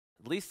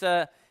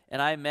Lisa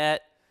and I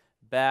met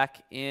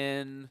back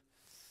in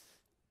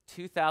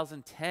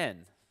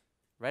 2010,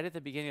 right at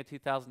the beginning of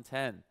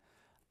 2010.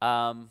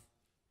 I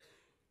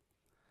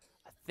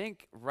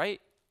think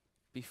right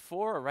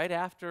before or right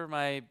after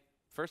my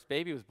first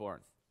baby was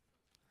born.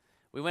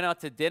 We went out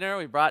to dinner.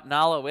 We brought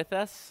Nala with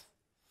us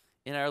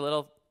in our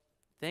little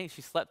thing.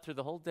 She slept through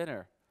the whole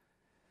dinner.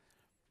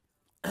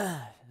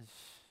 I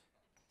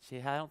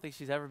don't think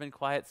she's ever been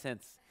quiet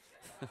since.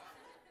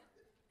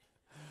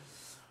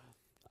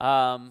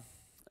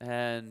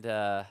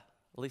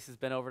 Lisa's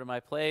been over to my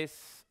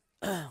place.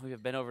 We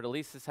have been over to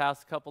Lisa's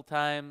house a couple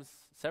times,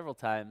 several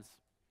times.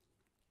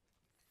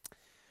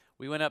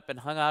 We went up and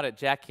hung out at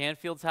Jack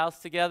Canfield's house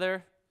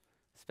together.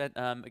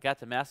 Got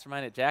to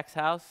mastermind at Jack's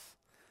house.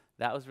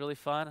 That was really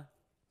fun.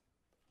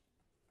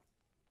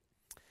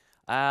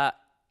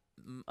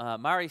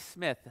 Mari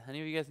Smith.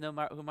 Any of you guys know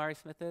who Mari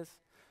Smith is?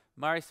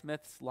 Mari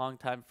Smith's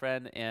longtime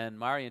friend, and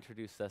Mari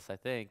introduced us, I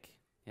think.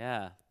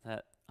 Yeah,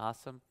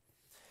 awesome.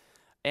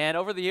 And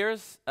over the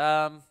years,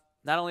 not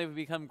only have we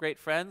become great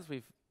friends,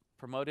 we've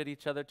promoted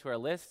each other to our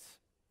lists.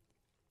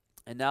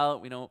 And now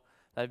we know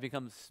that I've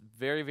become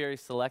very, very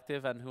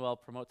selective on who I'll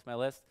promote to my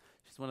list.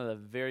 She's one of the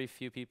very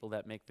few people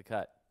that make the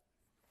cut.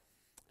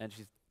 And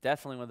she's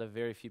definitely one of the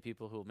very few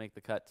people who will make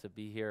the cut to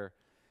be here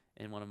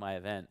in one of my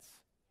events.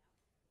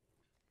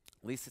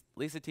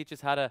 Lisa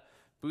teaches how to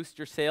boost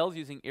your sales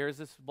using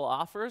irresistible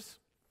offers.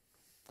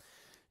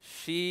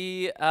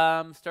 She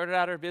started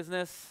out her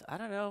business,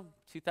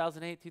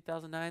 2008,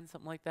 2009,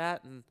 something like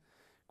that, and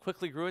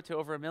quickly grew it to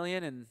over $1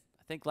 million, and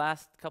I think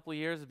last couple of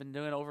years has been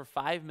doing over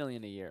 $5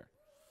 million a year.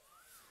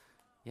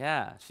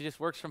 Yeah, she just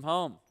works from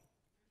home.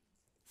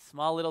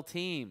 Small little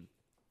team.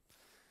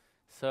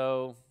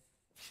 So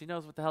she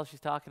knows what the hell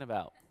she's talking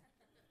about.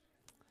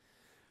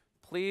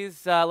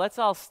 Please, let's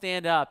all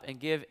stand up and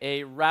give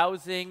a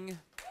rousing,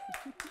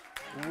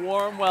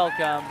 warm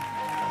welcome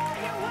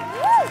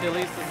to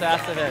Lisa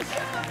Sasevich.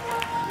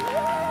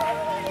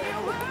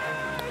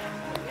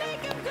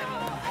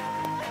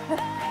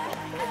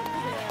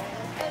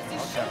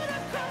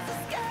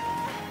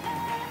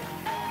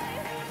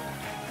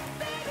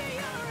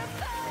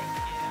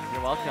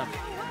 You're welcome.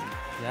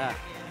 Yeah.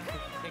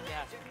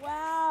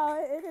 Wow,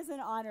 it is an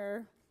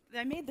honor.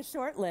 I made the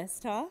short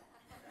list, huh?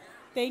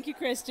 Thank you,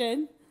 Christian.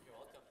 You're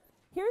welcome.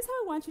 Here's how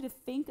I want you to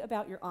think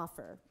about your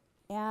offer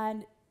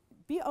and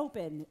be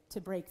open to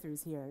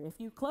breakthroughs here. If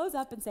you close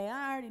up and say,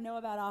 I already know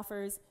about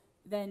offers,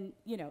 then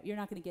you're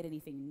not going to get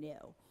anything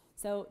new.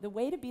 So the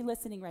way to be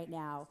listening right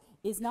now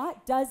is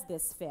not does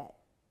this fit,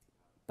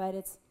 but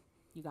it's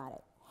you got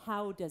it.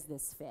 How does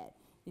this fit?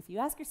 If you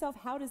ask yourself,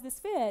 how does this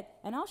fit?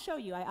 And I'll show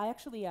you. I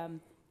actually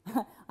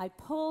I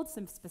pulled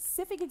some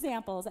specific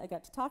examples. I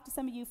got to talk to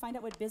some of you, find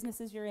out what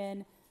businesses you're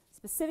in,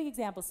 specific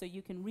examples so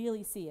you can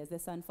really see as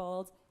this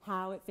unfolds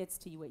how it fits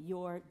to you, what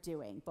you're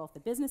doing, both the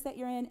business that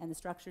you're in and the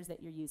structures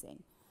that you're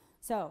using.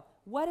 So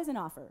what is an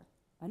offer?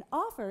 An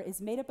offer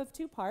is made up of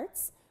two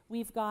parts.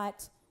 We've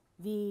got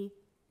the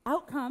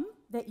outcome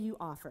that you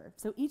offer.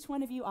 So each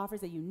one of you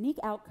offers a unique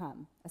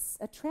outcome,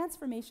 a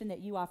transformation that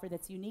you offer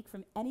that's unique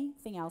from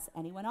anything else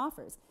anyone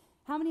offers.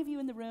 How many of you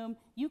in the room,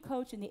 you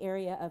coach in the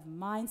area of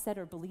mindset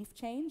or belief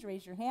change?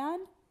 Raise your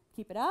hand.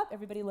 Keep it up.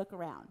 Everybody look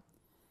around.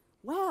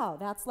 Wow,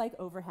 that's like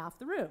over half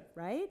the room,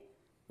 right?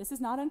 This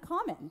is not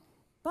uncommon.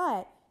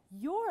 But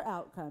your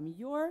outcome,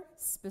 your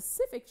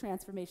specific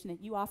transformation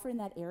that you offer in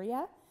that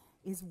area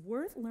is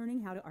worth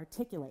learning how to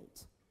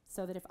articulate.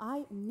 So that if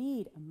I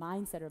need a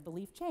mindset or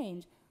belief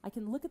change, I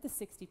can look at the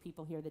 60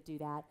 people here that do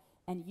that,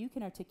 and you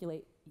can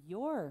articulate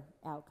your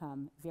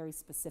outcome very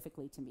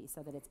specifically to me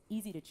so that it's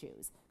easy to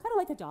choose. Kind of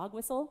like a dog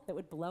whistle that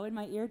would blow in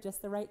my ear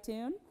just the right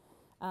tune.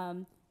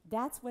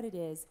 That's what it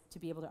is to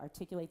be able to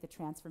articulate the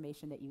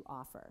transformation that you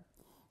offer.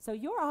 So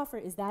your offer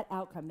is that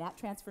outcome, that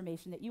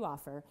transformation that you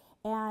offer,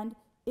 and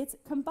it's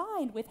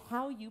combined with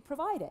how you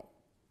provide it.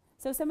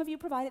 So some of you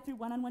provide it through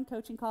one-on-one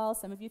coaching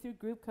calls, some of you through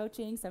group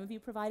coaching, some of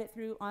you provide it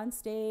through on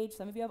stage,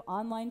 some of you have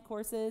online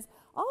courses,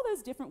 all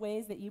those different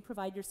ways that you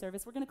provide your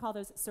service. We're going to call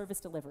those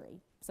service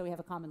delivery, so we have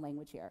a common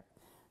language here.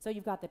 So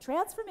you've got the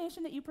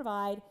transformation that you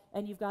provide,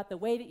 and you've got the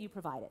way that you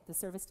provide it, the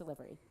service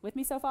delivery. With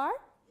me so far?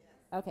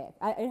 Yes. Okay.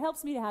 It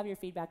helps me to have your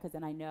feedback because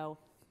then I know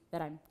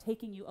that I'm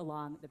taking you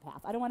along the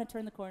path. I don't want to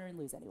turn the corner and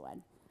lose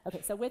anyone.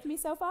 Okay, so with me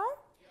so far?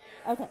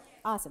 Yes. Okay,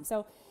 awesome.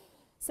 So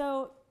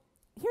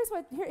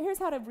here's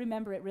how to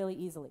remember it really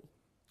easily.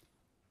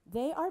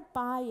 They are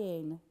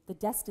buying the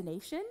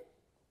destination,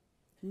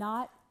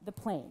 not the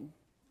plane.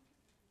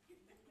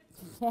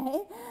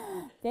 Okay?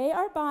 They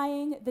are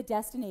buying the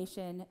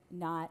destination,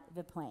 not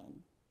the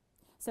plane.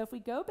 So if we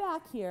go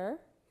back here,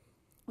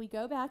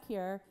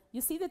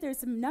 you'll see that there's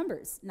some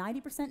numbers,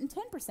 90% and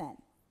 10%.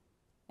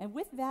 And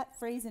with that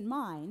phrase in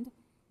mind,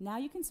 now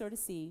you can sort of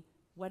see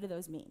what do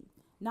those mean.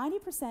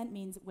 90%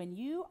 means when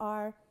you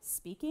are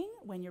speaking,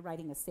 when you're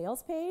writing a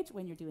sales page,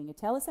 when you're doing a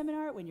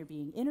teleseminar, when you're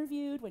being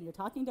interviewed, when you're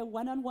talking to a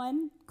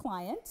one-on-one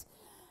client,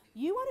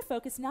 you want to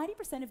focus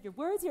 90% of your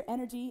words, your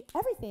energy,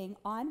 everything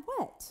on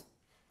what?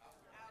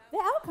 The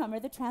outcome or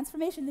the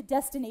transformation, the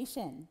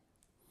destination.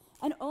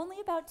 and only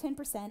about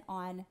 10%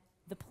 on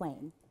the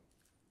plane,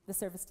 the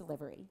service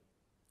delivery.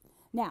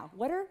 Now,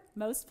 what are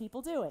most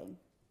people doing?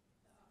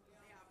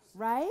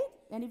 Right?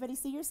 Anybody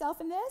see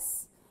yourself in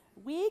this?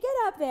 We get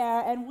up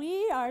there and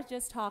we are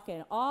just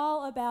talking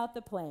all about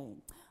the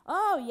plane.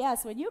 Oh,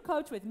 yes, when you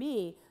coach with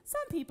me,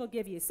 some people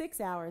give you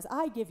 6 hours,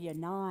 I give you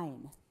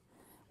 9.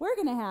 We're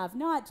going to have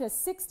not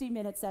just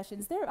 60-minute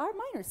sessions. Mine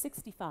are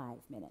 65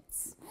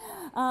 minutes.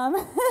 My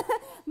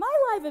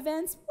live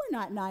events, we're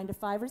not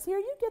 9-to-5ers here.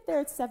 You get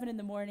there at 7 in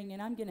the morning,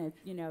 and I'm going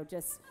to,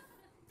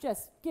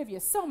 just give you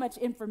so much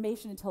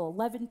information until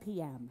 11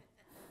 p.m.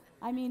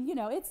 I mean,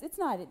 it's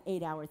not an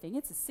 8-hour thing.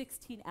 It's a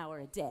 16-hour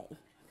a day.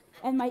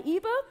 And my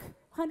ebook,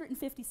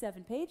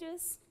 157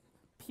 pages,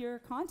 pure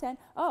content.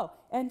 Oh,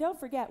 and don't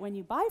forget, when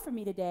you buy from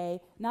me today,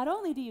 not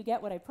only do you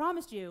get what I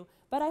promised you,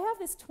 but I have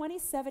this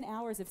 27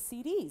 hours of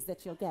CDs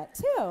that you'll get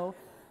too,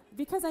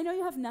 because I know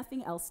you have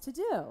nothing else to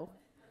do.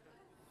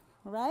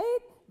 Right?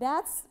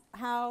 That's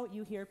how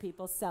you hear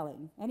people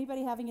selling.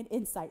 Anybody having an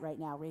insight right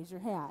now, raise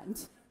your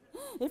hand.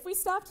 If we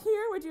stopped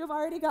here, would you have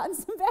already gotten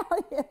some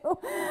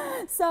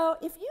value? So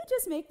if you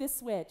just make this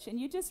switch and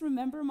you just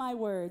remember my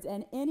words,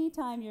 and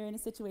anytime you're in a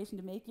situation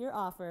to make your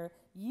offer,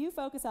 you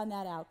focus on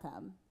that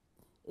outcome,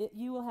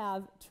 you will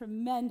have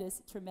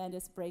tremendous,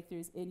 tremendous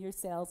breakthroughs in your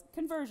sales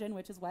conversion,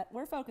 which is what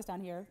we're focused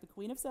on here, the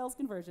queen of sales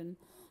conversion,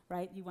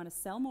 right? You want to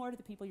sell more to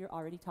the people you're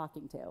already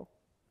talking to.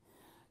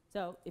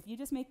 So if you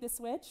just make this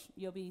switch,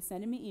 you'll be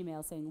sending me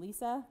emails saying,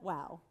 Lisa,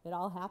 wow, it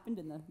all happened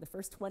in the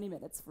first 20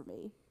 minutes for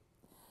me.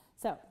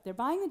 So they're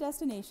buying the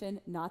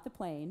destination, not the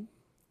plane.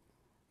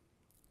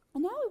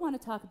 And now we want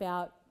to talk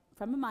about,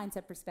 from a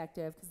mindset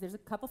perspective, because there's a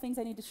couple things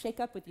I need to shake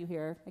up with you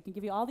here. I can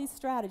give you all these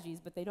strategies,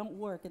 but they don't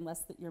work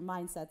unless your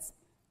mindset's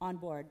on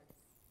board.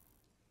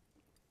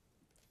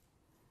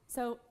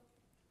 So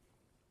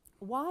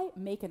why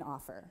make an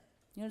offer?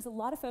 There's a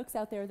lot of folks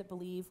out there that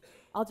believe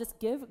I'll just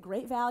give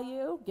great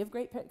value, give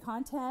great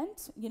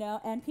content,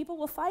 and people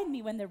will find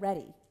me when they're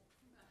ready.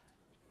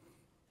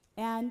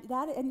 And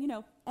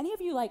any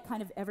of you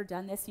kind of ever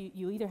done this?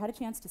 You either had a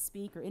chance to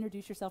speak or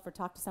introduce yourself or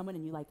talk to someone,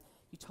 and you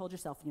told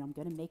yourself, I'm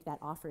going to make that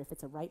offer if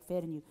it's a right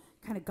fit, and you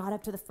kind of got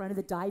up to the front of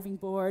the diving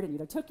board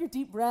and took your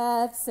deep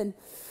breaths, and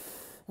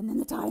then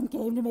the time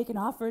came to make an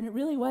offer, and it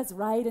really was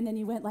right, and then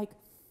you went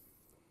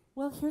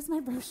well, here's my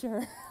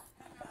brochure.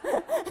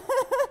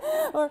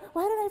 Or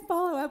why don't I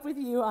follow up with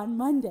you on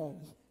Monday?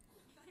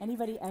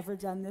 Anybody ever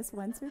done this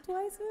once or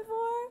twice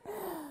before?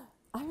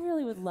 I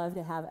really would love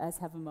to have us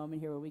have a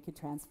moment here where we could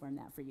transform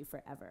that for you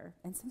forever.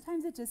 And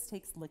sometimes it just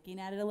takes looking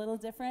at it a little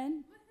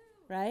different,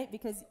 right?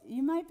 Because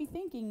you might be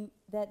thinking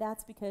that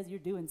that's because you're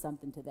doing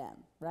something to them,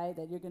 right?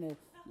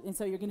 And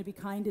so you're gonna be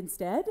kind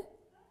instead?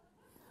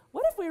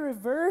 What if we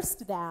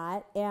reversed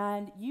that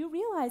and you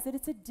realize that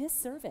it's a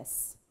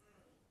disservice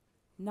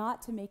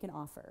not to make an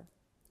offer?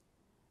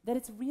 That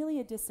it's really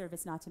a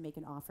disservice not to make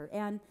an offer.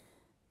 And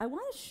I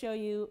want to show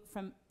you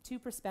from two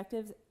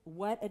perspectives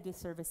what a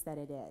disservice that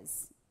it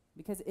is,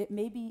 because it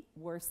may be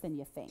worse than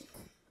you think.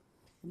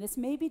 And this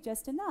may be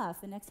just enough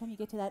the next time you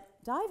get to that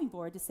diving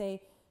board to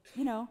say,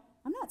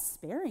 I'm not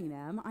sparing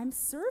them, I'm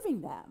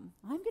serving them.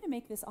 I'm going to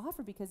make this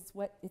offer because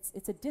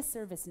it's a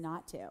disservice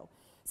not to.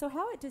 So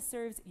how it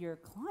disserves your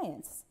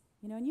clients,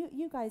 and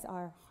you guys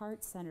are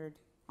heart-centered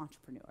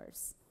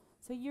entrepreneurs.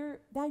 So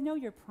I know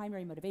your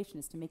primary motivation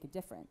is to make a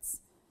difference.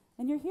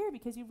 And you're here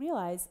because you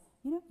realize,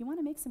 you want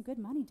to make some good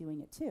money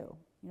doing it too,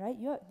 right?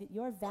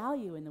 Your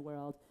value in the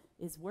world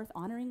is worth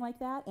honoring like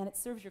that, and it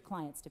serves your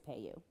clients to pay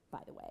you,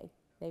 by the way.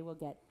 They will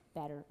get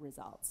better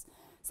results.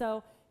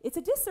 So it's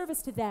a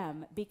disservice to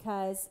them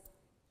because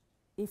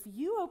if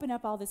you open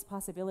up all this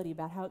possibility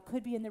about how it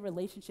could be in their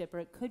relationship, or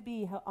it could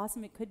be how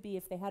awesome it could be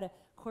if they had a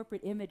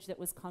corporate image that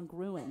was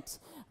congruent,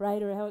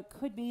 right? Or how it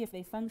could be if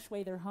they feng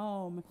shui their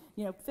home,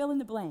 fill in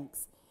the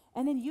blanks.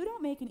 And then you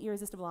don't make an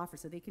irresistible offer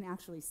so they can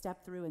actually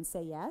step through and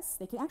say yes.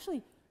 They can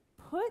actually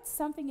put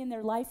something in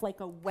their life like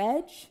a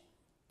wedge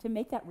to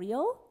make that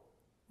real.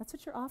 That's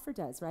what your offer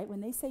does, right? When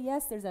they say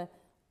yes, there's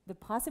the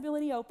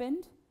possibility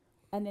opened,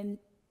 and then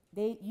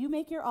you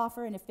make your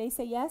offer, and if they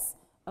say yes,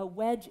 a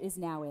wedge is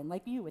now in,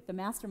 like you with the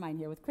mastermind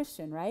here with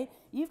Christian, right?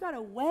 You've got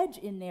a wedge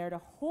in there to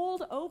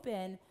hold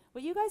open.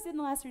 What you guys did in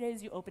the last 3 days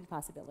is you opened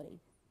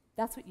possibility.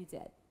 That's what you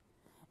did.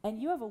 And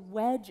you have a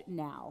wedge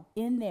now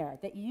in there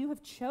that you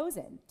have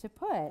chosen to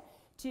put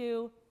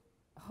to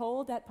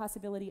hold that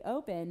possibility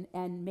open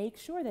and make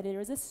sure that there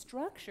is a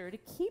structure to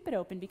keep it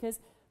open, because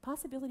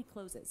possibility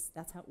closes.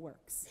 That's how it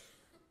works.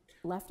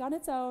 Left on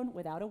its own,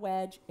 without a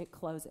wedge, it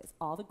closes.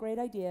 All the great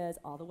ideas,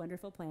 all the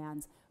wonderful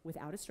plans,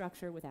 without a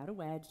structure, without a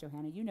wedge.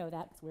 Johanna, you know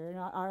that because we're in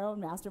our own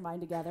mastermind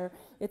together.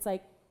 It's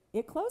like,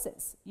 it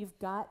closes. You've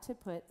got to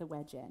put the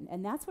wedge in.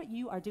 And that's what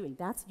you are doing.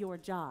 That's your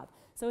job.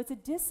 So it's a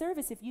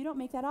disservice if you don't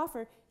make that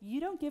offer. You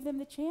don't give them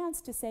the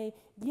chance to say,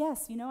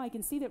 yes, I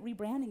can see that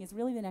rebranding is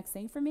really the next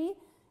thing for me.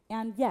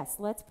 And yes,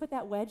 let's put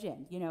that wedge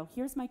in.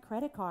 Here's my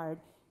credit card.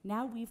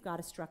 Now we've got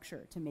a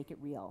structure to make it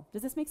real.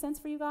 Does this make sense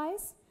for you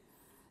guys?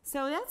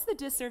 So that's the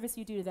disservice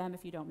you do to them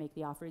if you don't make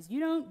the offers. You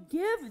don't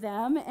give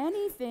them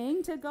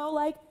anything to go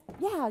like,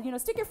 yeah,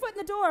 stick your foot in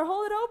the door,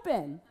 hold it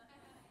open.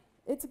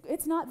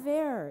 It's not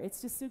there.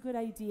 It's just a good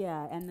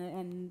idea,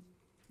 and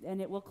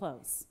it will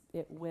close.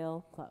 It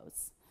will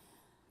close.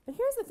 But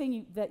here's the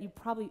thing that you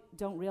probably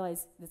don't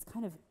realize that's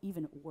kind of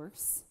even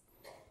worse,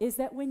 is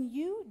that when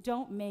you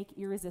don't make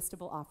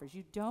irresistible offers,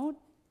 you don't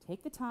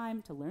take the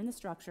time to learn the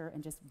structure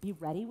and just be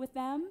ready with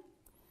them,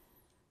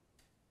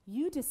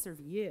 you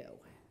disserve you.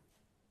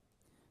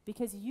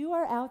 Because you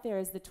are out there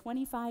as the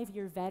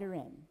 25-year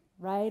veteran,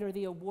 right, or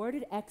the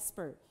awarded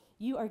expert.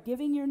 You are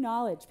giving your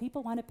knowledge.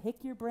 People want to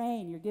pick your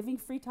brain. You're giving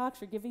free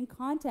talks. You're giving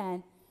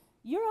content.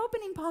 You're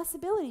opening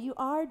possibility. You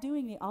are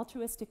doing the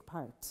altruistic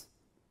part.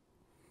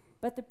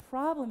 But the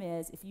problem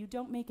is, if you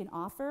don't make an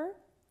offer,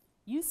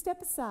 you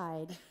step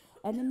aside,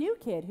 and the new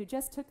kid who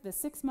just took the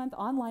 6-month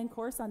online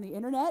course on the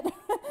internet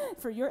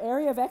for your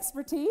area of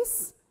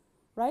expertise,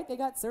 right? They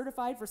got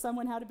certified for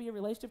someone how to be a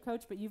relationship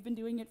coach, but you've been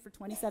doing it for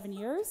 27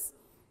 years.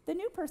 The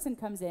new person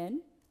comes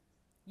in.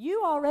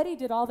 You already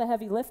did all the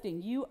heavy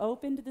lifting. You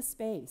opened the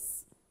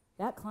space.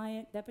 That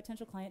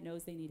potential client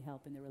knows they need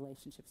help in their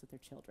relationships with their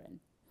children.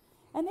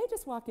 And they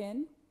just walk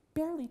in,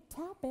 barely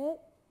tap it,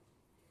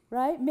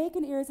 right? Make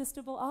an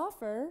irresistible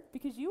offer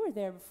because you were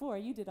there before.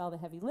 You did all the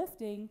heavy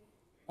lifting,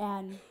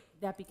 and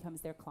that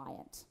becomes their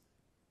client.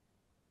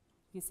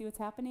 You see what's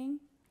happening?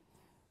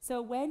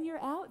 So when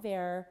you're out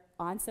there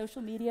on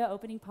social media,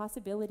 opening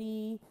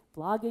possibility,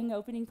 blogging,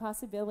 opening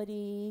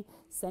possibility,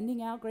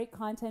 sending out great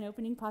content,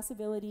 opening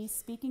possibility,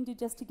 speaking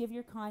to give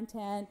your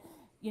content,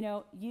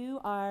 you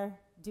are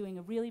doing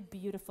a really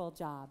beautiful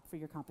job for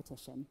your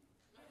competition.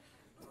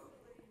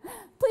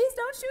 Please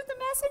don't shoot the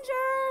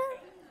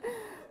messenger.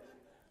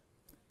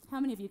 How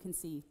many of you can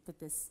see that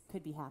this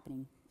could be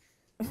happening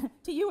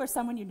to you or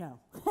someone you know?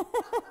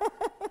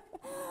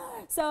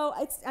 So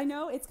I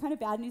know it's kind of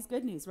bad news,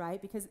 good news,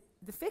 right? Because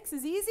the fix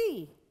is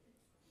easy.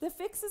 The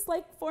fix is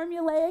like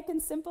formulaic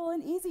and simple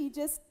and easy. You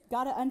just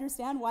got to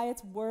understand why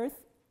it's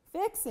worth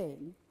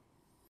fixing.